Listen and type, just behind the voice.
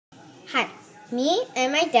Hi, me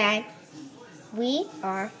and my dad, we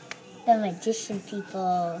are the magician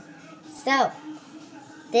people. So,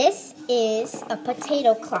 this is a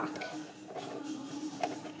potato clock,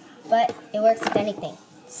 but it works with anything.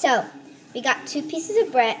 So, we got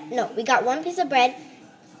one piece of bread,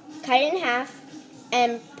 cut it in half,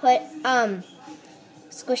 and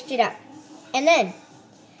squished it up. And then,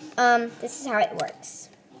 this is how it works.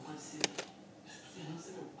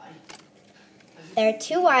 There are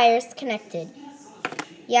two wires connected.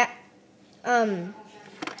 Yeah, you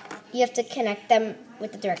have to connect them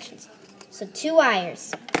with the directions. So 2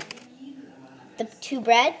 wires, the 2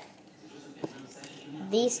 bread,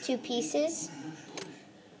 these 2 pieces,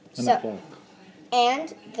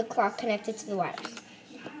 and the clock connected to the wires.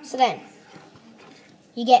 So then,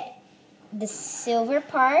 you get the silver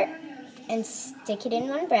part and stick it in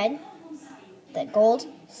one bread, the gold,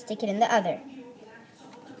 stick it in the other.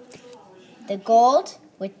 The gold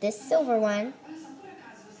with this silver one,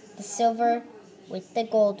 the silver with the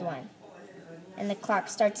gold one. And the clock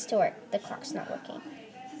starts to work. The clock's not working.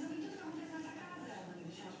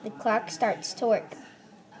 The clock starts to work.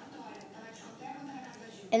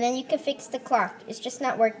 And then you can fix the clock. It's just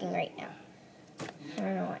not working right now. I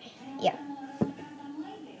don't know why. Yeah.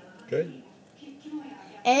 Good.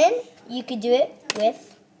 And you could do it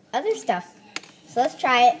with other stuff. So let's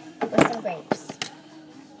try it with some grapes.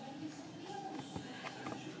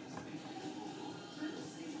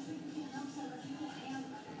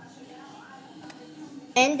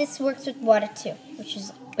 And this works with water too, which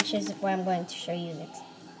is what I'm going to show you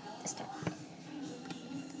this time.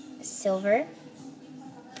 Silver.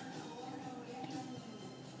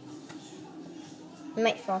 It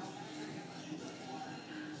might fall.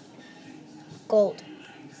 Gold.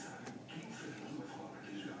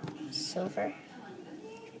 Silver.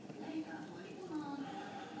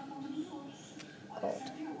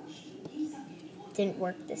 Gold. Didn't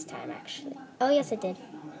work this time, actually. Oh, yes, it did.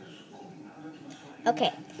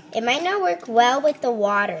 Okay, it might not work well with the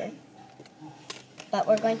water, but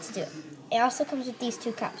we're going to do it. It also comes with these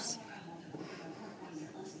 2 cups.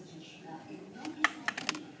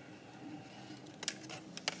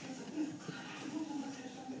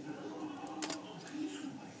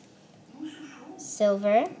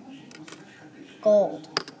 Silver, gold,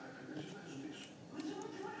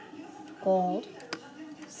 gold,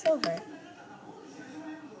 silver.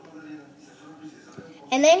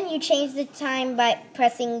 And then you change the time by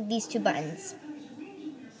pressing these 2 buttons.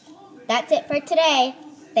 That's it for today.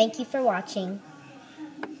 Thank you for watching.